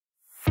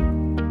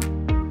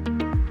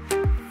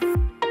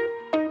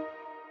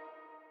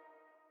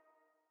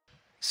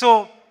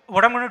So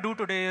what I'm going to do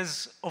today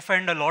is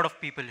offend a lot of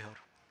people here,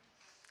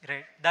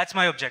 right? That's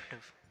my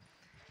objective.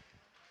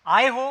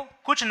 I हो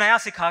कुछ नया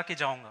सिखा के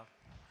जाऊंगा,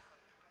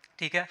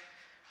 ठीक है?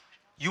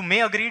 You may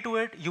agree to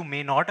it, you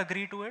may not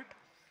agree to it,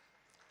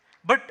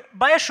 but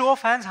by a show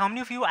of hands, how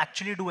many of you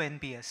actually do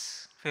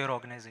NPS for your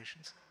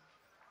organizations?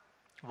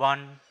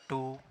 One,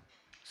 two,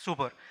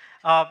 super.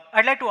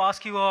 I'd like to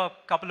ask you a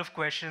couple of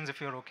questions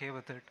if you're okay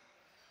with it.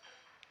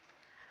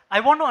 I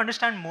want to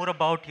understand more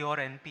about your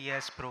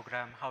NPS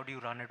program. How do you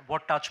run it?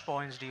 What touch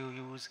points do you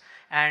use?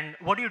 And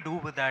what do you do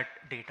with that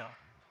data?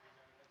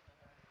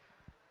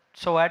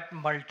 So at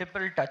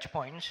multiple touch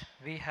points,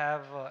 we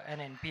have an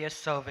NPS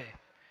survey,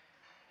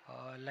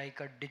 like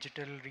a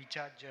digital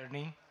recharge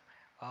journey,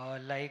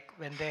 like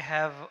when they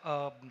have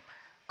a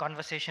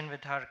conversation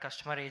with our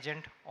customer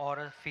agent or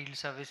a field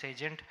service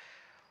agent,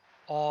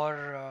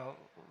 or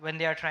when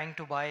they are trying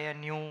to buy a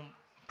new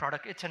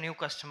product, it's a new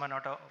customer,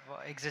 not a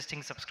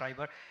existing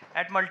subscriber,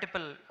 at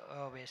multiple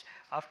ways.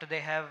 After they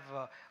have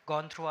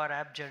gone through our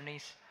app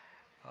journeys,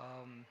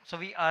 so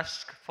we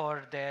ask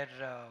for their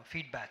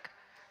feedback.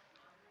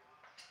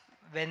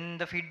 When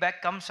the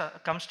feedback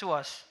comes to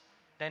us,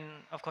 then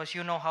of course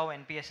you know how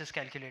NPS is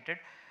calculated.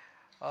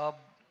 Uh,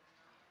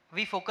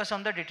 we focus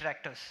on the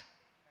detractors,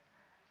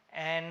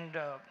 and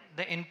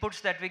the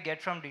inputs that we get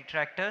from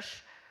detractors,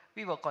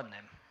 we work on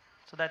them.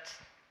 So that's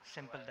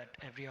simple that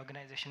every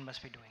organization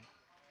must be doing.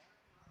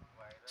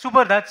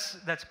 Super,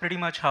 that's pretty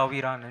much how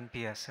we run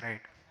NPS,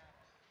 right?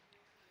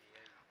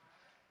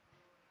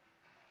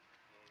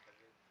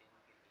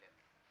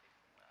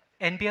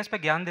 NPS पे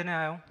ज्ञान देने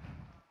आया हूँ,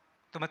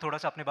 तो मैं थोड़ा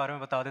सा अपने बारे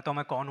में बता देता हूँ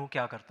मैं कौन हूँ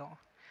क्या करता हूँ.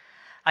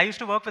 I used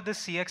to work with this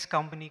CX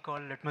company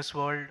called Litmus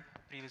World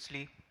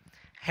previously,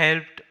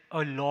 helped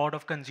a lot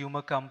of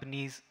consumer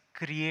companies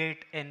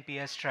create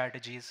NPS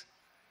strategies,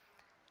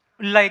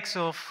 likes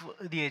of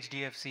the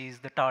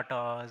HDFCs, the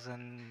Tatas,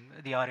 and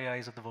the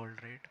RAIs of the world,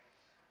 right?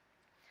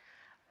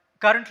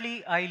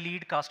 Currently, I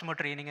lead customer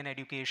training and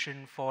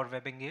education for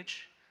WebEngage,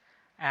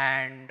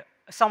 and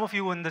some of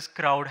you in this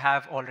crowd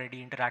have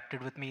already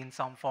interacted with me in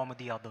some form or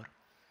the other.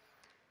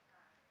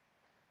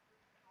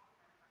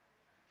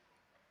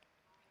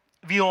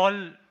 We all,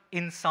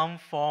 in some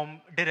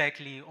form,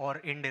 directly or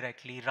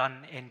indirectly,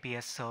 run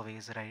NPS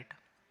surveys, right?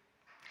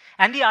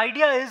 And the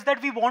idea is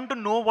that we want to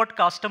know what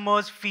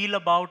customers feel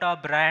about our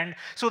brand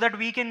so that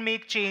we can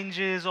make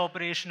changes,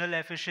 operational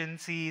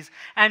efficiencies,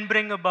 and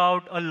bring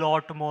about a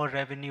lot more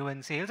revenue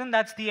and sales. And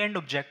that's the end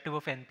objective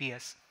of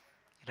NPS,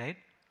 right?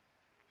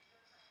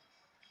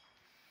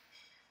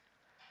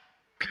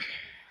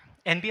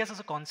 NPS as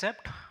a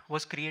concept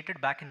was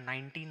created back in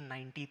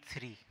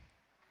 1993.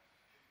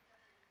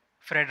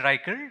 Fred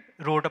Reichel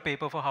wrote a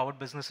paper for Harvard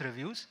Business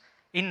Reviews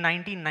in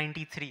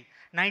 1993.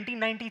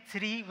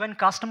 1993 when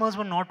customers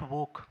were not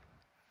woke.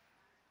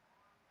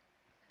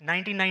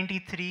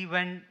 1993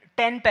 when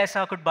 10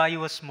 paisa could buy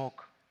you a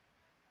smoke.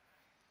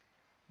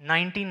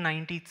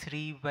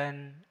 1993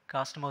 when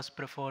customers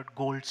preferred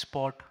Gold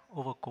Spot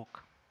over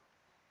Coke.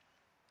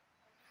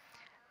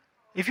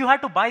 If you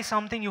had to buy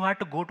something, you had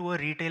to go to a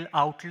retail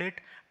outlet,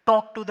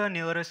 talk to the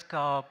nearest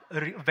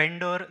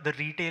vendor, the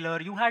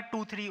retailer. You had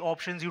 2, 3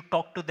 options. You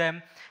talk to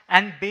them,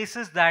 and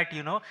basis that,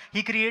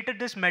 he created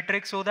this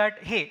metric so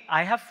that, hey,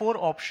 I have 4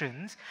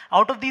 options.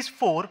 Out of these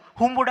 4,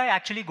 whom would I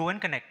actually go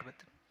and connect with,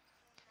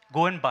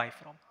 go and buy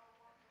from?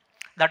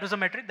 That was the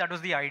metric. That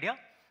was the idea.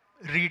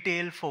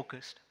 Retail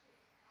focused.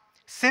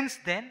 Since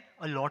then,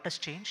 a lot has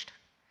changed.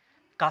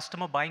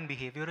 Customer buying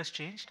behavior has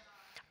changed.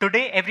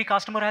 Today, every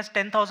customer has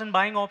 10,000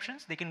 buying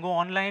options. They can go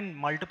online,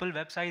 multiple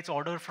websites,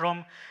 order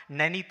from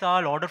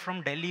Nainital, order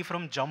from Delhi,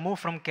 from Jammu,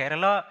 from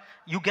Kerala.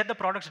 You get the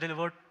products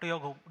delivered to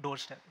your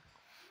doorstep.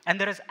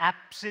 And there is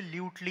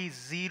absolutely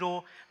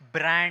zero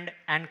brand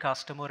and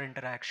customer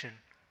interaction.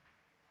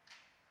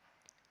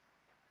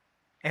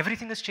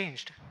 Everything has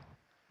changed.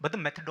 But the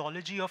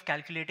methodology of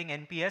calculating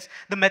NPS,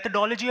 the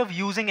methodology of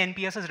using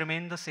NPS has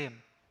remained the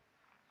same.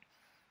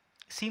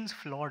 Seems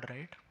flawed,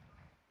 right?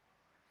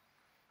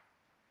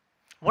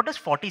 What does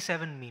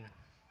 47 mean?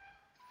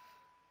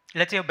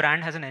 Let's say a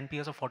brand has an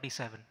NPS of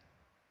 47.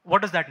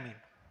 What does that mean?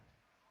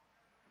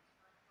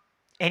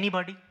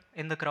 Anybody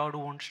in the crowd who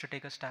wants to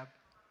take a stab?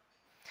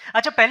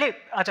 अच्छा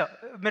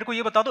मेरे को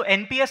ये बता दो,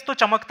 NPS तो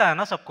चमकता है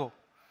ना सबको.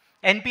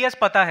 NPS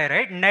पता है,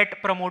 right?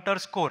 Net Promoter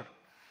Score.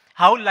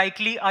 How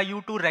likely are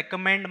you to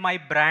recommend my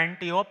brand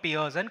to your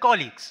peers and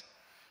colleagues?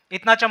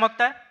 इतना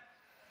चमकता है.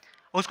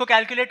 उसको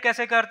कैलकुलेट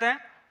कैसे करते हैं?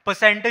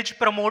 Percentage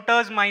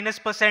promoters minus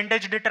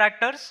percentage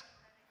detractors.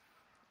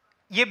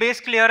 ये बेस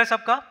क्लियर है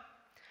सबका?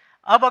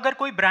 अब अगर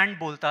कोई ब्रांड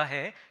बोलता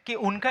है कि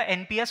उनका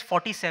NPS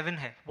 47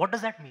 है, what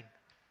does that mean?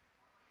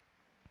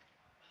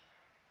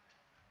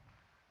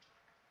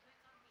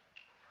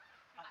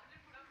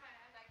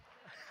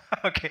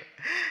 Okay.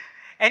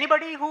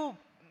 Anybody who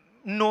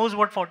knows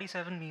what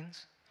 47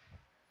 means?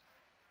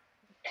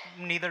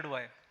 Neither do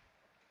I.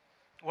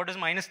 What does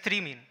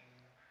 -3 mean?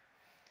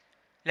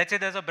 Let's say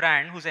there's a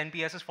brand whose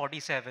NPS is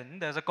 47,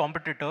 there's a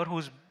competitor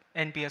whose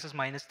NPS is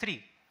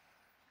 -3.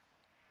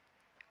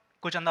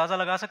 कुछ अंदाजा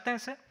लगा सकते हैं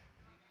इससे?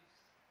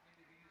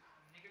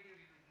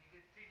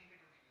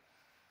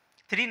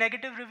 3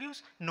 negative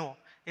reviews? No.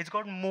 It's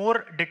got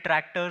more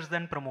detractors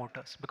than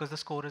promoters because the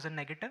score is a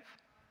negative.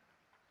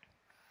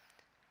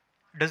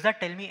 Does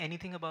that tell me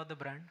anything about the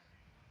brand?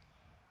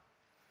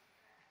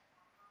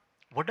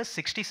 What does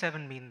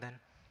 67 mean then?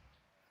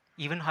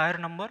 Even higher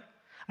number?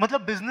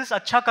 मतलब business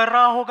अच्छा कर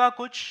रहा होगा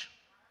कुछ?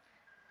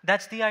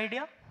 That's the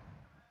idea?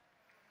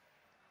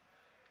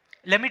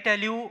 Let me tell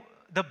you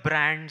the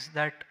brands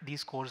that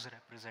these scores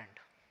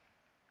represent.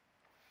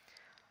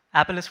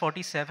 Apple is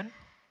 47,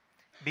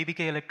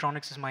 BBK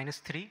Electronics is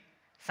 -3,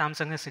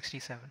 Samsung is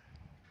 67.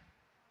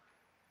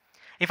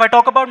 If I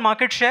talk about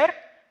market share,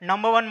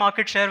 number 1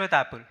 market share with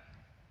Apple.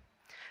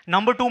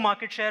 Number 2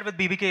 market share with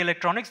BBK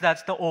Electronics,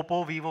 that's the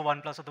Oppo, Vivo,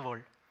 OnePlus of the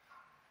world.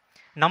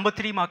 Number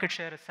 3 market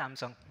share is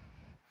Samsung.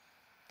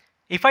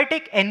 If I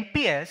take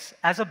NPS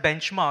as a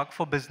benchmark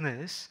for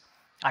business,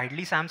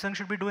 ideally Samsung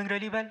should be doing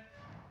really well.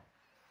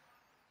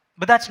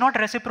 But that's not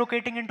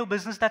reciprocating into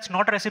business, that's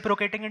not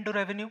reciprocating into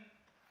revenue.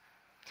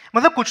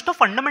 मतलब कुछ तो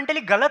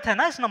fundamentally गलत है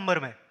ना इस number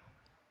में.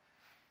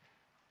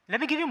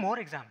 Let me give you more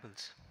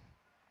examples.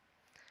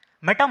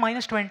 Meta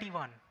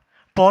 -21,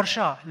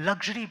 Porsche,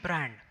 luxury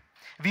brand.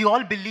 We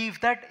all believe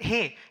that,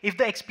 hey, if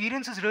the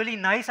experience is really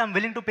nice, I'm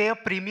willing to pay a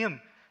premium.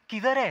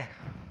 किधर है?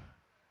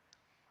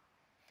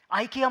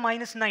 IKEA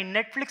 -9,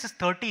 Netflix is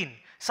 13.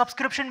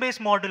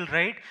 Subscription-based model,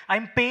 right?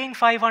 I'm paying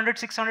 500,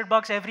 600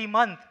 bucks every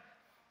month.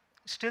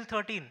 Still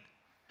 13.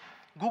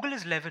 Google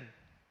is 11.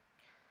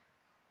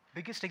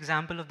 Biggest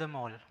example of them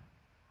all.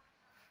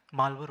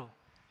 Marlboro.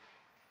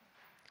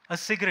 A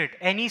cigarette,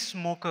 any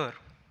smoker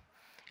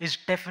is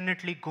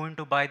definitely going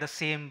to buy the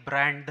same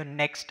brand the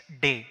next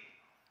day.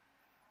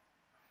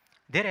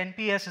 Their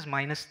NPS is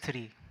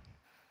 -3.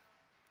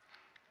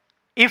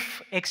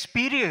 If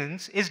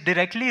experience is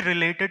directly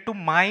related to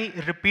my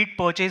repeat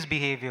purchase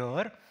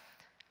behavior,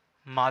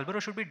 Marlboro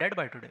should be dead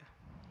by today.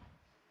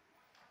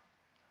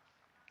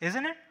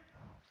 Isn't it?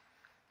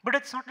 But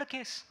it's not the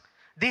case.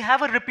 They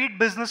have a repeat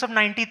business of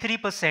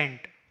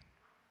 93%.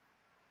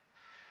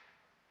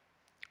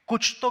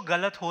 कुछ तो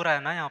गलत हो रहा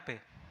है ना यहाँ पे.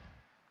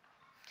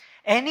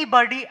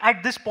 Anybody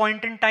at this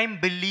point in time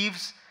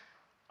believes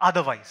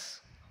otherwise.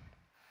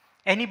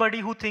 Anybody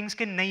who thinks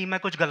कि नहीं मैं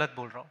कुछ गलत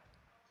बोल रहा हूं.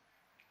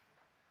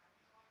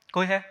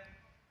 कोई है?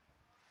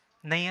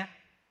 नहीं है?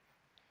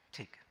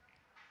 ठीक है.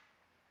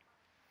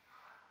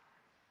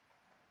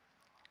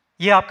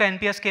 ये आपका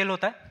NPS स्केल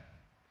होता है.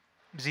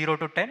 0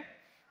 to 10.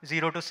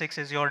 0 to 6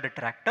 is your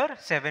detractor.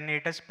 7,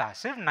 8 is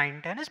passive.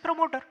 9, 10 is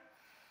promoter.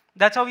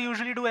 That's how we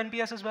usually do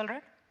NPS as well,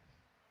 right?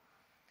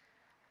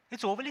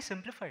 It's overly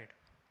simplified.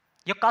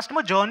 Your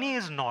customer journey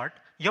is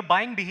not, your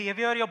buying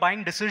behavior, your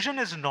buying decision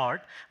is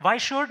not. Why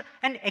should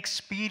an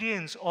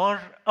experience or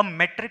a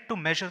metric to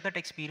measure that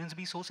experience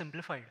be so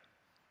simplified?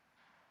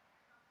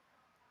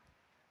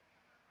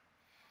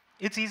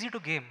 It's easy to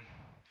game.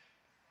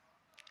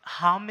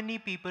 How many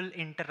people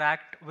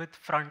interact with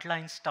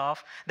frontline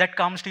staff that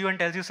comes to you and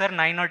tells you, sir,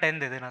 9 or 10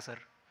 दे देना sir,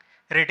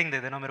 rating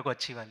दे देना मेरे को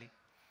अच्छी वाली.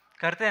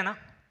 करते हैं ना?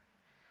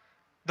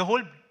 The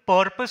whole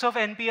purpose of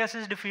NPS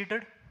is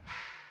defeated.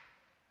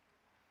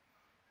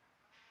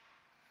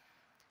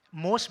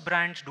 Most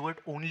brands do it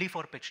only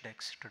for pitch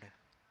decks today.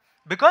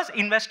 Because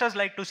investors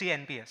like to see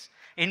NPS.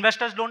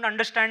 Investors don't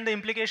understand the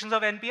implications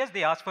of NPS,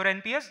 they ask for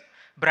NPS.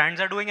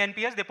 Brands are doing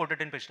NPS, they put it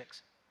in pitch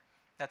decks.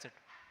 That's it.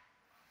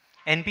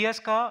 NPS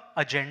का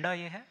agenda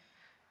ये है.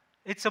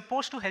 It's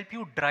supposed to help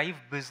you drive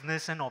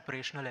business and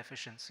operational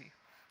efficiency.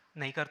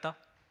 नहीं करता.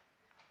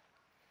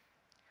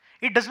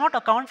 It does not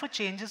account for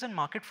changes in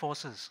market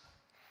forces.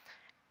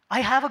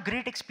 I have a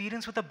great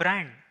experience with a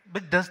brand,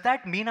 but does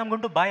that mean I'm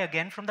going to buy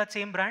again from that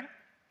same brand?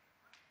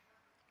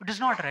 It is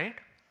not, right?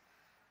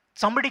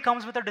 Somebody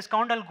comes with a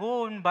discount, I'll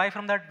go and buy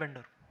from that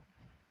vendor.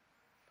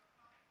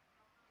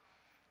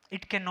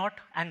 It cannot,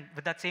 and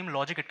with that same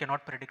logic, it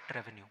cannot predict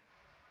revenue.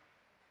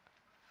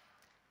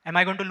 Am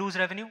I going to lose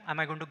revenue? Am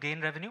I going to gain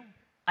revenue?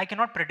 I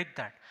cannot predict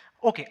that.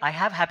 Okay, I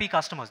have happy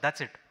customers,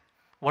 that's it.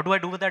 What do I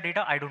do with that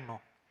data? I don't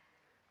know.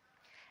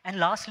 And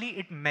lastly,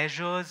 it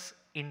measures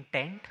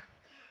intent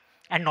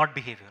and not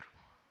behavior.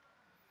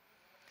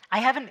 I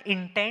have an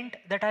intent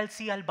that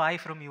I'll buy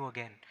from you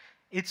again.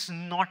 It's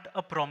not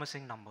a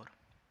promising number.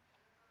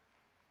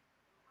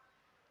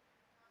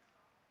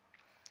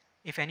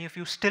 If any of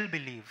you still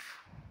believe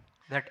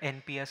that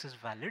NPS is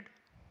valid,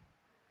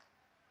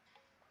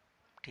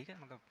 ठीक है,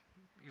 मतलब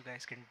you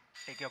guys can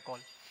take your call.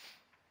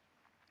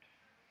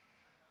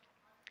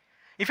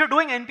 If you're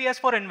doing NPS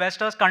for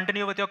investors,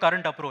 continue with your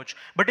current approach.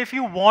 But if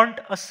you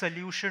want a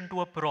solution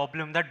to a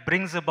problem that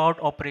brings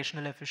about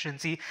operational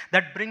efficiency,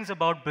 that brings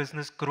about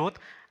business growth,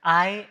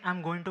 I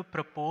am going to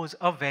propose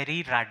a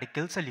very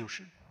radical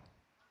solution.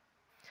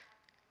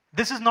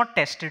 This is not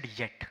tested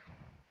yet.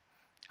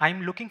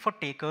 I'm looking for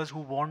takers who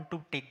want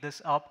to take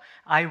this up.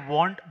 I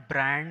want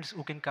brands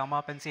who can come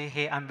up and say,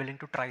 hey, I'm willing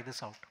to try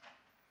this out.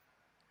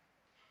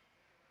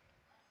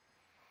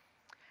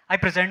 I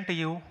present to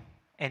you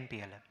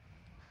NPLM.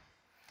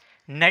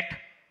 Net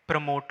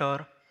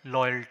Promoter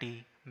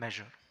Loyalty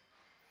Measure.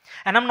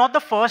 And I'm not the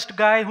first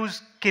guy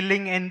who's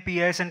killing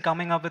NPS and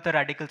coming up with a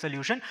radical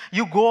solution.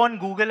 You go on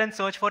Google and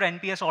search for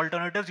NPS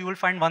alternatives, you will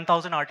find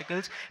 1,000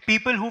 articles,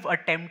 people who've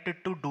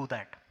attempted to do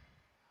that.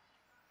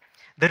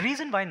 The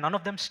reason why none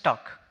of them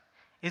stuck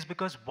is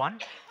because one,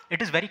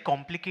 it is very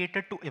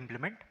complicated to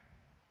implement,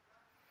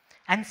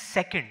 and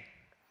second,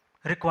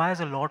 requires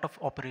a lot of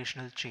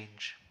operational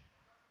change.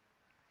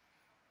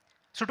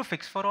 So to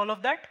fix for all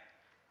of that,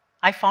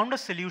 I found a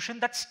solution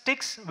that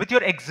sticks with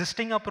your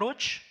existing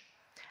approach,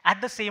 at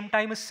the same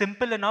time is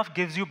simple enough,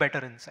 gives you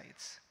better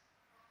insights.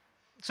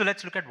 So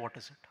let's look at what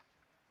is it.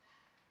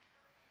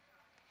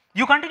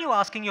 You continue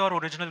asking your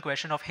original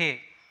question of,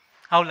 hey,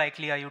 how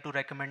likely are you to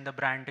recommend the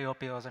brand to your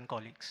peers and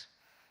colleagues?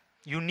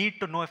 You need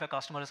to know if a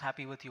customer is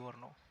happy with you or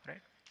no,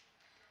 right?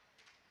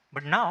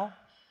 But now,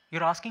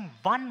 you're asking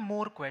one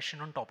more question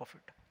on top of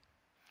it.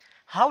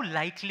 How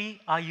likely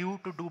are you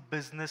to do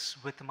business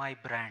with my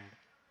brand?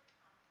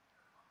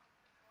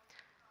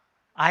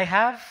 I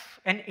have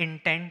an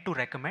intent to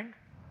recommend,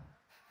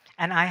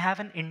 and I have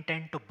an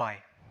intent to buy.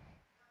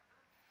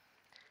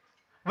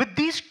 With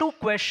these two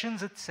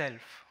questions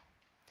itself,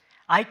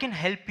 I can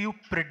help you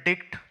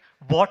predict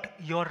what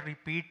your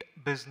repeat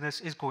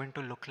business is going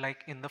to look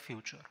like in the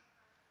future.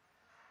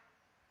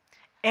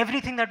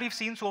 Everything that we've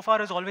seen so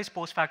far is always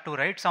post facto,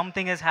 right?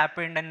 Something has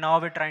happened and now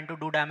we're trying to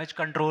do damage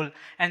control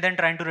and then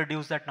trying to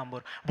reduce that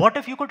number. What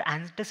if you could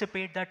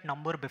anticipate that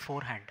number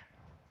beforehand?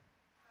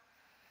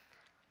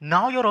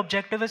 Now your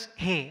objective is,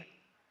 hey,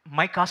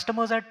 my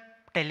customers are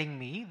telling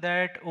me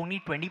that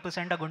only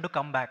 20% are going to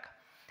come back.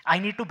 I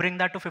need to bring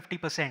that to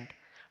 50%.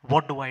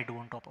 What do I do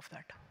on top of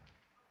that?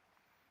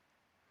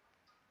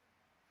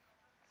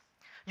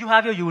 You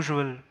have your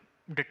usual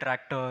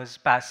detractors,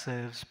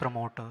 passives,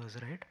 promoters,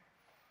 right?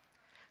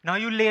 Now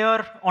you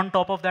layer on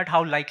top of that,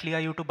 how likely are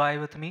you to buy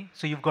with me?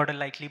 So you've got a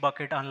likely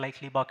bucket,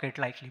 unlikely bucket,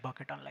 likely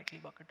bucket, unlikely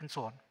bucket, and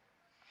so on.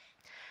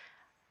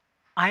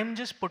 I'm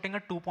just putting a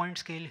 2-point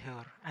scale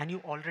here, and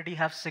you already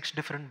have 6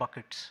 different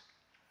buckets.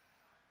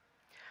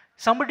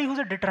 Somebody who's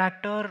a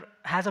detractor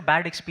has a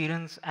bad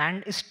experience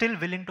and is still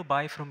willing to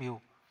buy from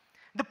you.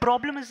 The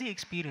problem is the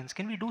experience.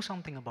 Can we do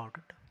something about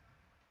it?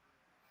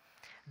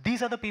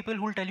 These are the people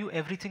who will tell you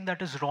everything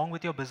that is wrong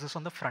with your business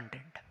on the front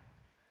end.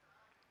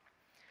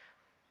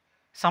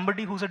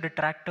 Somebody who's a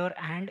detractor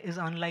and is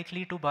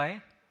unlikely to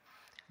buy,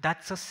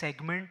 that's a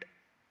segment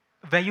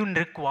where you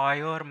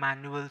require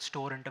manual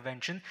store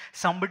intervention,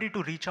 somebody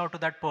to reach out to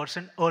that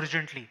person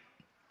urgently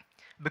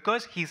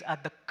because he's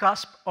at the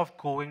cusp of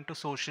going to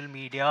social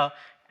media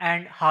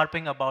and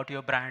harping about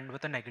your brand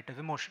with a negative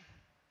emotion.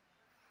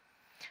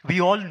 We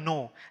all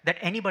know that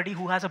anybody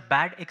who has a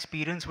bad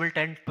experience will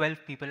tell 12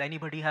 people.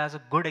 Anybody who has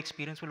a good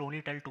experience will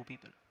only tell 2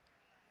 people.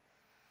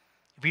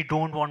 We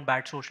don't want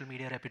bad social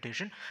media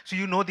reputation. So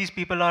you know these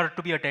people are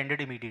to be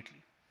attended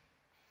immediately.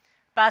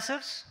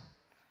 Passives,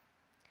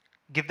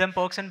 give them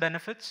perks and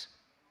benefits,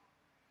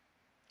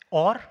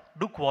 or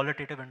do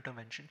qualitative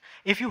intervention.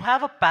 If you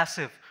have a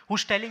passive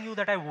who's telling you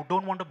that I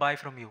don't want to buy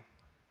from you,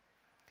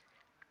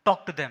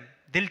 talk to them.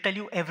 They'll tell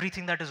you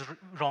everything that is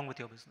wrong with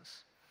your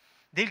business.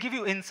 They'll give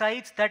you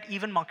insights that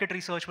even market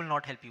research will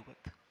not help you with.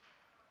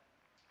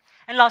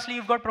 And lastly,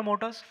 you've got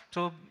promoters.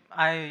 So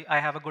I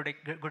have a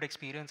good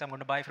experience. I'm going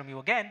to buy from you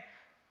again.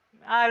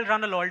 I'll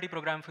run a loyalty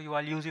program for you.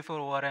 I'll use you for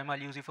ORM. I'll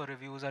use you for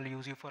reviews. I'll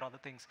use you for other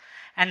things.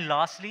 And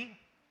lastly,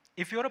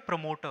 if you're a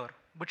promoter,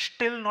 but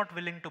still not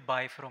willing to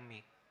buy from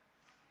me,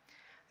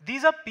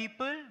 these are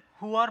people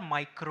who are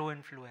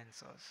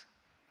micro-influencers.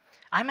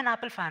 I'm an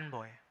Apple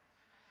fanboy.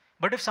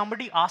 But if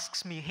somebody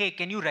asks me, hey,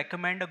 can you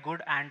recommend a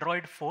good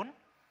Android phone?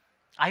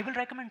 I will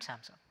recommend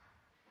Samsung,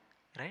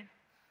 right?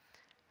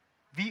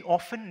 We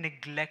often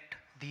neglect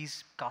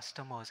these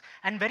customers,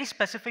 and very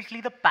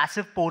specifically the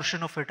passive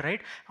portion of it, right?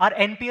 Our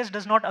NPS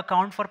does not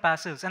account for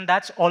passives, and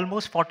that's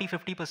almost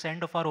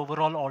 40–50% of our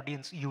overall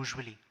audience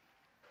usually.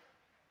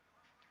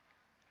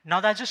 Now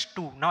that's just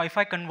 2. Now if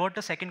I convert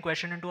the second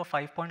question into a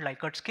 5-point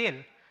Likert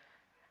scale,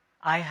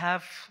 I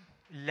have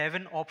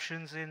 11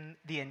 options in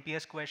the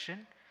NPS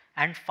question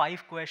and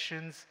 5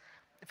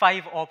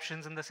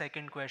 options in the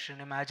second question.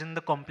 Imagine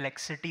the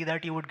complexity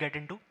that you would get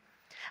into.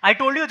 I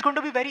told you it's going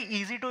to be very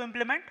easy to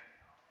implement.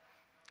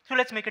 So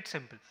let's make it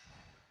simple.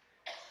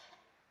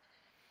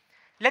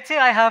 Let's say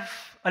I have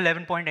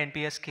 11-point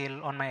NPS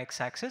scale on my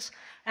x-axis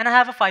and I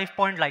have a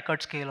 5-point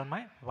Likert scale on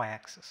my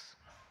y-axis.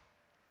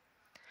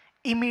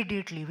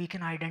 Immediately we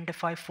can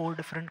identify 4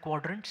 different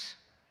quadrants.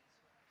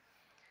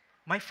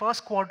 My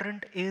first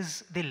quadrant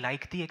is they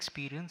like the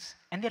experience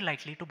and they're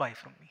likely to buy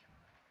from me,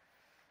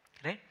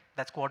 right?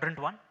 That's quadrant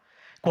 1.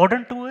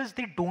 Quadrant 2 is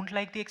they don't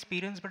like the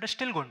experience but are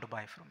still going to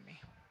buy from me.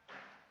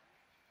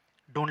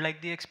 Don't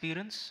like the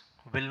experience,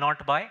 will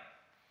not buy.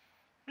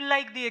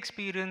 Like the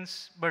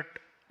experience but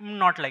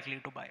not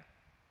likely to buy.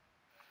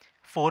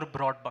 4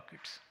 broad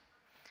buckets.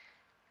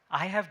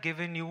 I have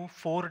given you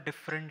 4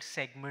 different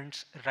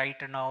segments right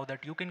now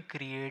that you can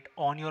create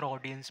on your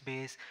audience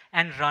base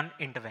and run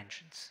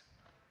interventions.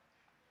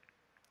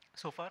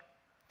 So far?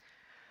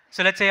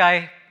 So let's say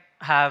I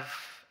have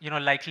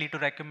likely to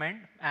recommend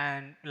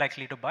and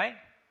likely to buy.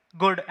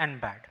 good and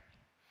bad.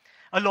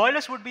 A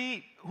loyalist would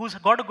be who's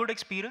got a good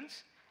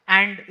experience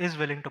and is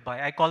willing to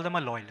buy. I call them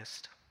a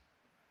loyalist.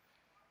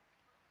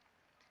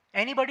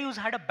 Anybody who's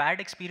had a bad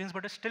experience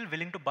but is still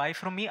willing to buy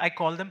from me, I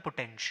call them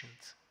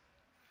potentials.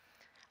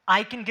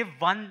 I can give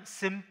one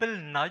simple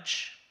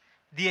nudge,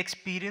 the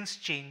experience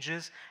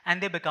changes,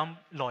 and they become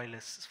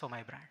loyalists for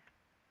my brand.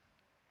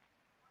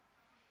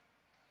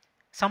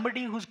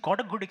 Somebody who's got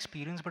a good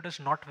experience but is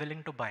not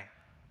willing to buy,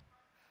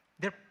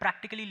 they're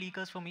practically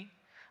leakers for me.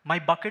 My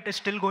bucket is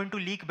still going to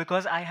leak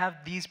because I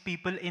have these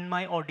people in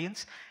my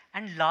audience.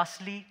 And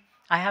lastly,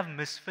 I have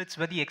misfits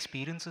where the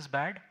experience is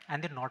bad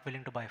and they're not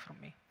willing to buy from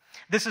me.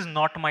 This is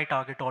not my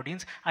target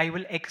audience. I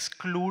will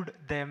exclude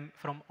them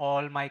from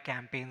all my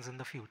campaigns in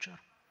the future.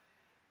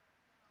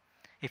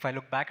 If I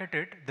look back at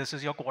it, this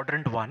is your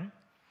quadrant 1,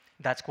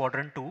 that's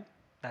quadrant 2,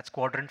 that's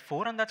quadrant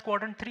 4, and that's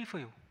quadrant 3 for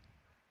you.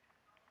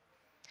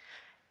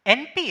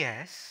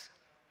 NPS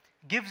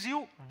gives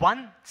you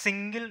one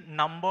single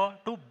number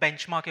to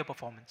benchmark your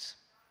performance.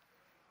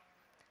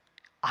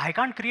 I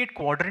can't create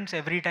quadrants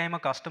every time a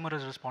customer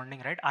is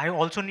responding, right? I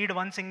also need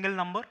one single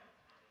number.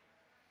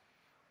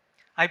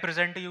 I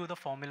present to you the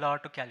formula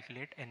to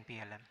calculate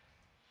NPLM.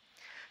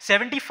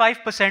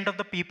 75% of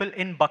the people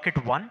in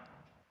bucket 1,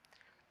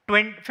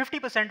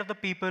 50% of the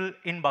people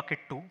in bucket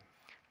 2,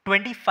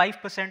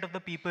 25% of the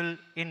people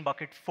in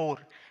bucket 4,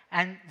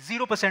 and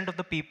 0% of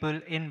the people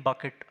in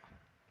bucket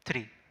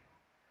 3.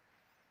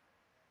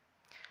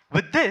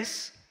 With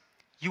this,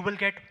 you will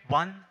get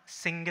one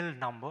single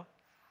number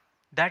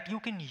that you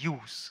can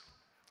use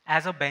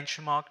as a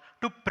benchmark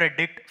to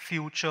predict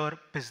future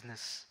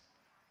business.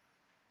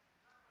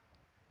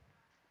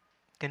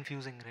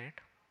 Confusing, right?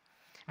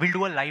 We'll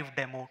do a live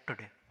demo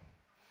today.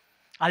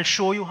 I'll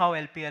show you how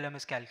LPLM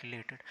is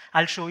calculated.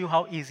 I'll show you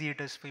how easy it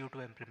is for you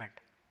to implement.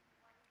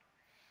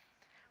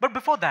 But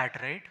before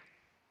that, right,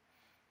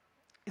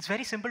 it's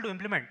very simple to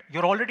implement.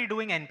 You're already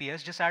doing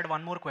NPS, just add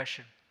one more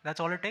question. That's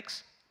all it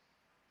takes.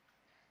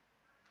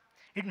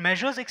 It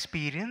measures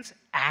experience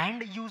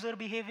and user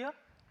behavior,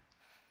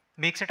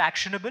 makes it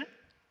actionable.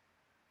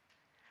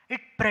 It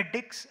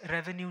predicts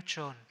revenue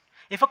churn.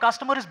 If a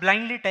customer is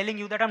blindly telling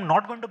you that I'm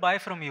not going to buy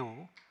from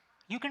you,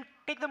 you can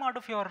take them out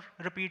of your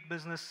repeat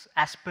business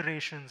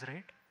aspirations,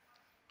 right?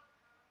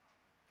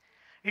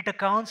 It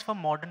accounts for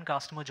modern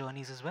customer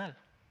journeys as well.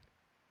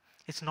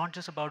 It's not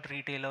just about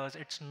retailers,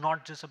 it's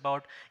not just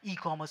about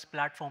e-commerce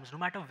platforms. No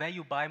matter where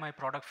you buy my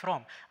product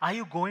from, are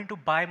you going to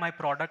buy my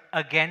product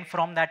again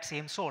from that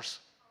same source?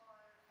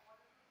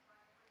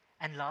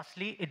 And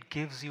lastly, it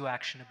gives you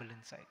actionable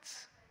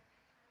insights.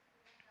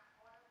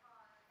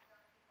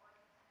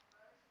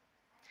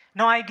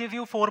 Now I give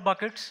you 4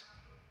 buckets.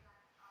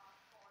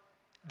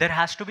 There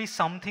has to be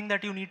something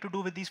that you need to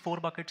do with these 4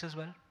 buckets as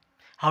well.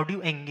 How do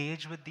you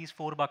engage with these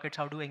 4 buckets?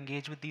 How do you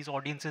engage with these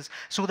audiences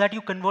so that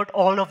you convert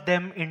all of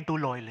them into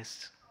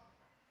loyalists?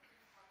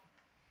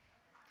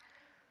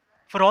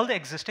 For all the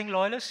existing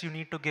loyalists, you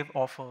need to give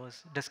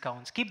offers,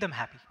 discounts, keep them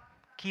happy.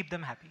 Keep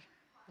them happy,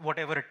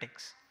 whatever it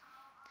takes.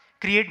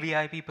 Create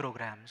VIP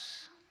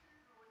programs.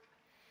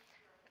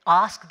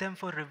 Ask them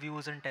for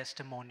reviews and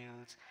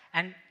testimonials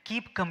and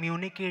keep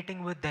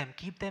communicating with them.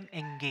 Keep them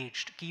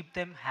engaged, keep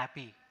them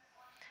happy.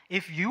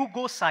 If you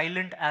go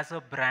silent as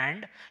a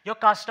brand, your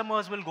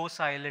customers will go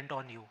silent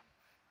on you,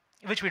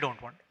 which we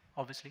don't want,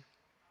 obviously.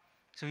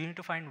 So you need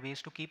to find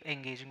ways to keep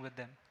engaging with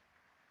them.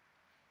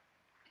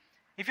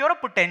 If you're a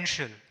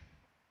potential,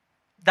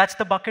 that's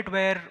the bucket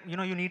where you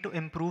need to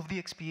improve the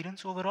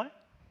experience overall.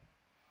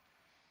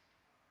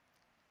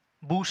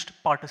 Boost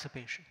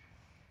participation.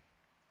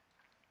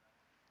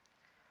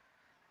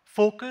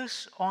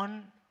 Focus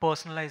on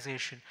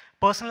personalization.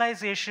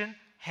 Personalization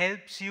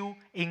helps you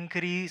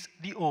increase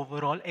the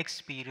overall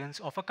experience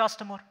of a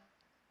customer.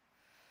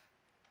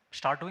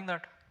 Start doing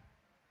that.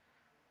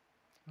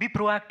 Be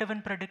proactive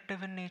and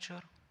predictive in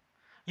nature.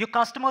 Your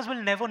customers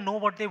will never know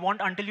what they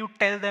want until you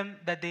tell them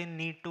that they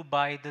need to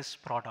buy this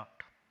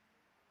product.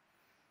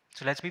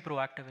 So let's be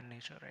proactive in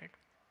nature, right?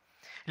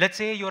 Let's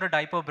say you're a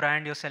diaper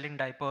brand, you're selling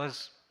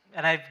diapers,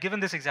 and I've given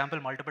this example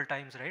multiple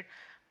times, right?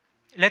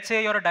 Let's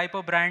say you're a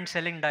diaper brand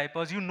selling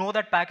diapers. You know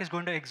that pack is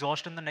going to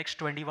exhaust in the next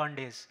 21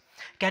 days.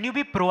 Can you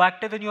be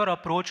proactive in your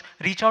approach?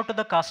 Reach out to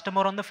the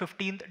customer on the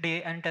 15th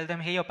day and tell them,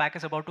 hey, your pack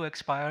is about to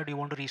expire. Do you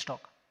want to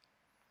restock?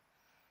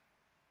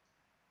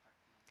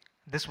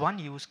 This one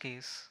use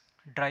case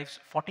drives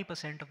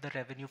 40% of the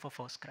revenue for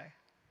First Cry.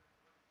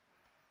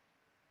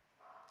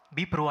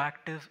 Be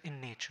proactive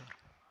in nature.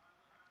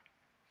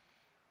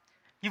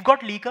 You've got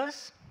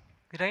leakers,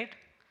 right?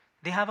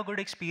 They have a good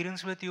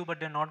experience with you,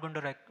 but they're not going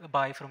to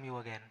buy from you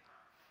again.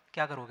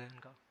 क्या करोगे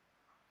इनका?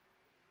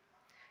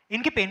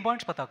 इनके pen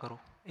points पता करो.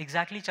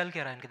 Exactly चल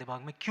क्या रहा है इनके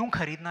दिमाग में? क्यों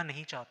खरीदना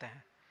नहीं चाहते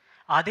हैं?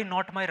 Are they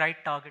not my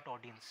right target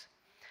audience?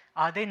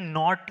 Are they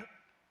not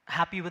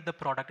happy with the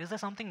product? Is there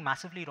something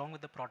massively wrong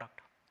with the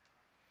product?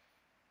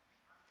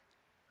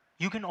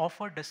 You can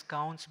offer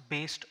discounts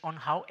based on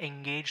how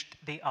engaged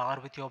they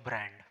are with your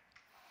brand.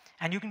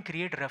 And you can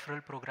create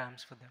referral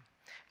programs for them.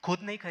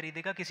 खुद नहीं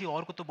खरीदेगा, किसी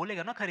और को तो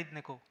बोलेगा ना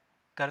खरीदने को.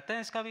 करते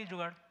हैं इसका भी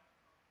जुगाड़.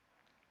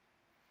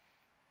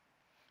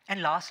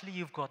 And lastly,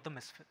 you've got the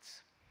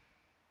misfits.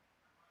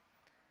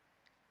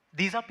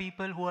 These are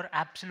people who are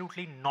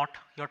absolutely not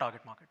your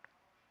target market.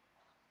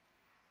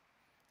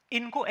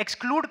 इनको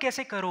exclude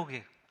कैसे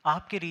करोगे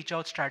आपके reach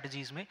out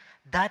strategies में?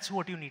 That's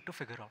what you need to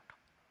figure out.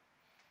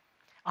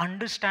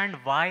 Understand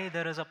why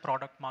there is a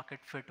product market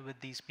fit with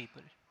these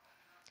people.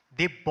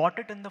 They bought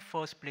it in the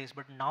first place,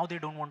 but now they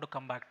don't want to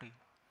come back to you.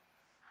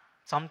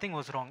 Something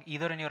was wrong,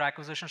 either in your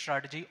acquisition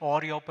strategy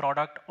or your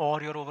product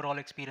or your overall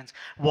experience.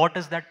 What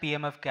is that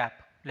PMF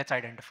gap? Let's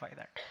identify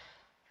that.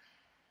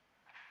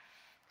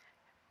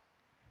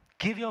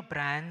 Give your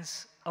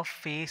brands a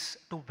face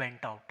to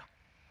vent out.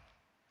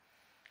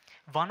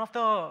 One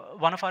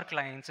of our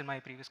clients in my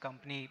previous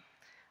company,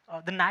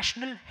 the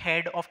national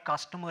head of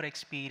customer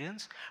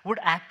experience would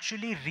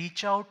actually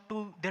reach out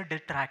to their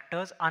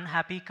detractors,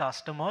 unhappy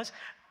customers,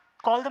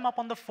 call them up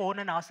on the phone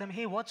and ask them,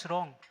 hey, what's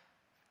wrong?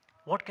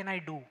 What can I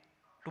do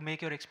to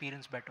make your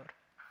experience better?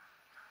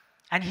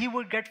 And he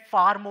would get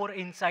far more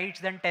insights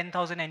than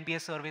 10,000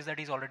 NPS surveys that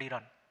he's already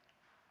run.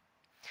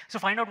 So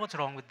find out what's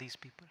wrong with these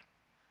people.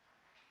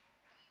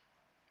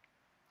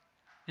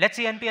 Let's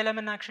see NPLM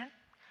in action.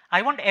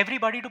 I want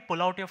everybody to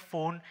pull out your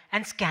phone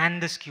and scan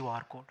this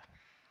QR code.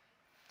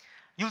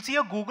 You'll see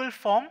a Google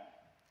form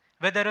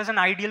where there is an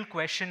ideal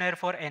questionnaire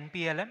for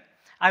NPLM.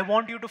 I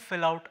want you to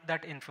fill out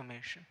that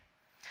information.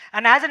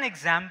 And as an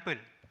example,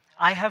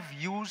 I have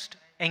used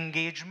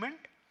engagement.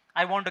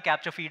 I want to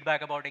capture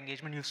feedback about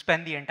engagement. You've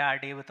spent the entire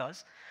day with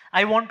us.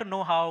 I want to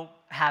know how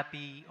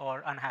happy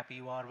or unhappy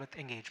you are with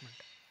engagement.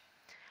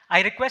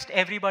 I request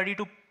everybody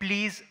to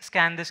please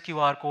scan this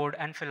QR code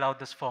and fill out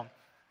this form.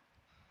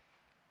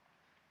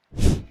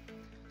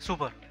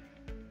 Super.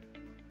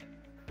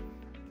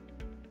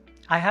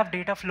 I have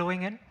data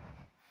flowing in.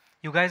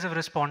 You guys have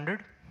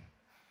responded.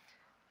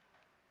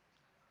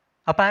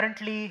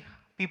 Apparently,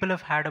 people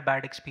have had a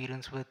bad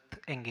experience with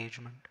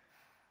engagement.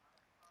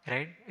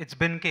 Right? It's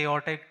been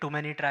chaotic, too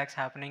many tracks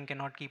happening,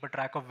 cannot keep a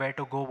track of where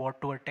to go, what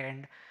to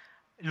attend.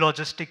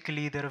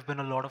 Logistically, there have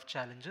been a lot of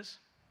challenges.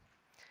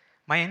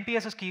 My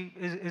NPS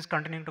is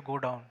continuing to go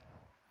down.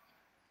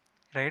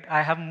 Right?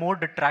 I have more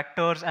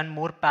detractors and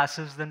more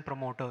passives than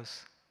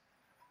promoters.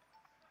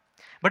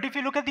 But if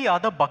you look at the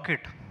other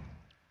bucket,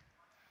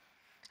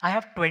 I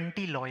have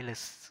 20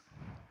 loyalists.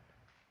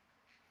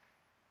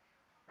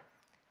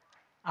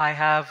 I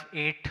have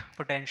 8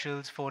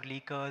 potentials, 4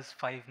 leakers,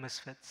 5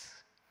 misfits.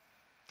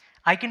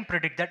 I can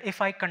predict that if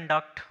I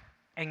conduct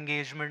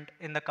engagement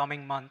in the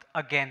coming month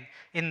again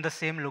in the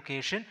same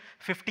location,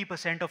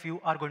 50% of you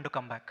are going to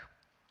come back.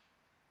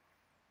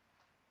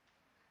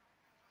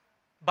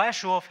 By a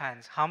show of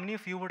hands, how many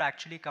of you would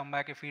actually come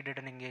back if we did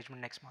an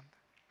engagement next month?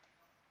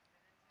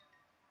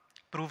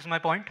 Proves my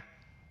point.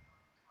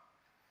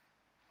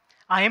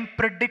 I am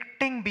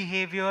predicting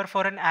behavior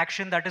for an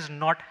action that has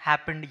not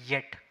happened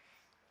yet.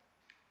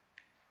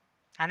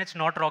 And it's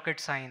not rocket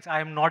science. I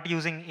am not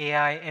using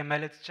AI,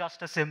 ML. It's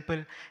just a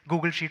simple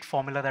Google Sheet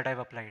formula that I've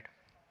applied.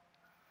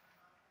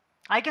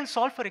 I can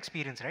solve for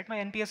experience, right? My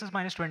NPS is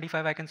minus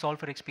 25. I can solve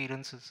for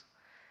experiences.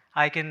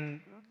 I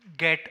can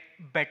get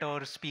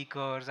better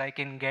speakers. I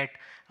can get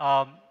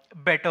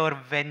better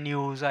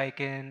venues. I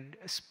can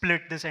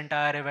split this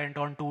entire event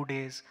on 2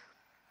 days.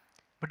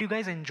 But you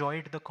guys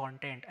enjoyed the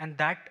content, and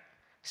that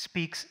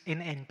speaks in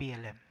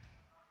NPLM.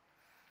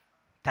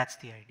 That's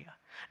the idea.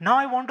 Now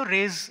I want to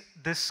raise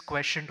this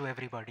question to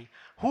everybody.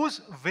 Who's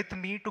with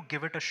me to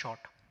give it a shot?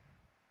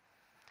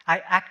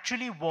 I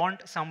actually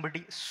want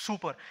somebody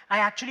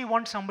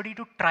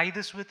to try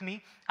this with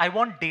me. I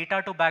want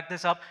data to back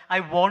this up. I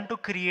want to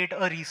create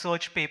a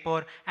research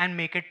paper and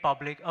make it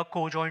public, a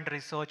co-joint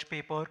research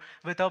paper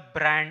with a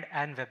brand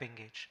and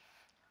WebEngage.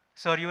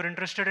 Sir, you're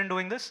interested in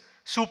doing this?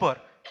 Super.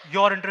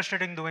 You're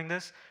interested in doing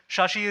this.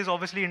 Shashi is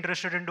obviously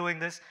interested in doing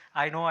this.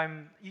 I know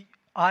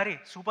Ari,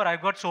 super,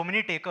 I've got so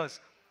many takers.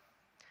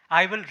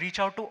 I will reach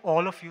out to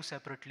all of you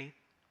separately.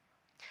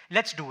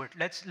 Let's do it.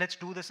 Let's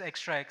do this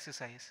extra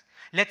exercise.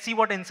 Let's see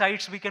what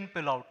insights we can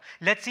pull out.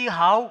 Let's see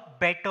how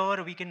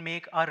better we can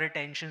make our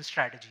retention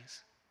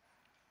strategies.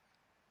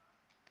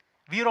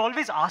 We are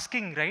always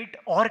asking, right?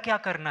 और क्या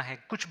करना है?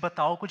 कुछ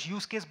बताओ, कुछ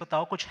use case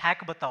बताओ, कुछ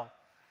hack बताओ.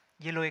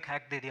 ये लो एक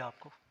hack दे दिया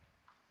आपको.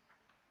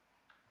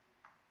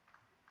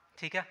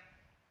 ठीक है?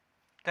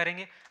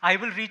 करेंगे. I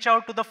will reach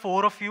out to the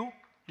 4 of you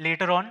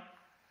later on,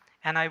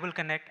 and I will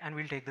connect and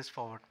we'll take this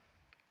forward.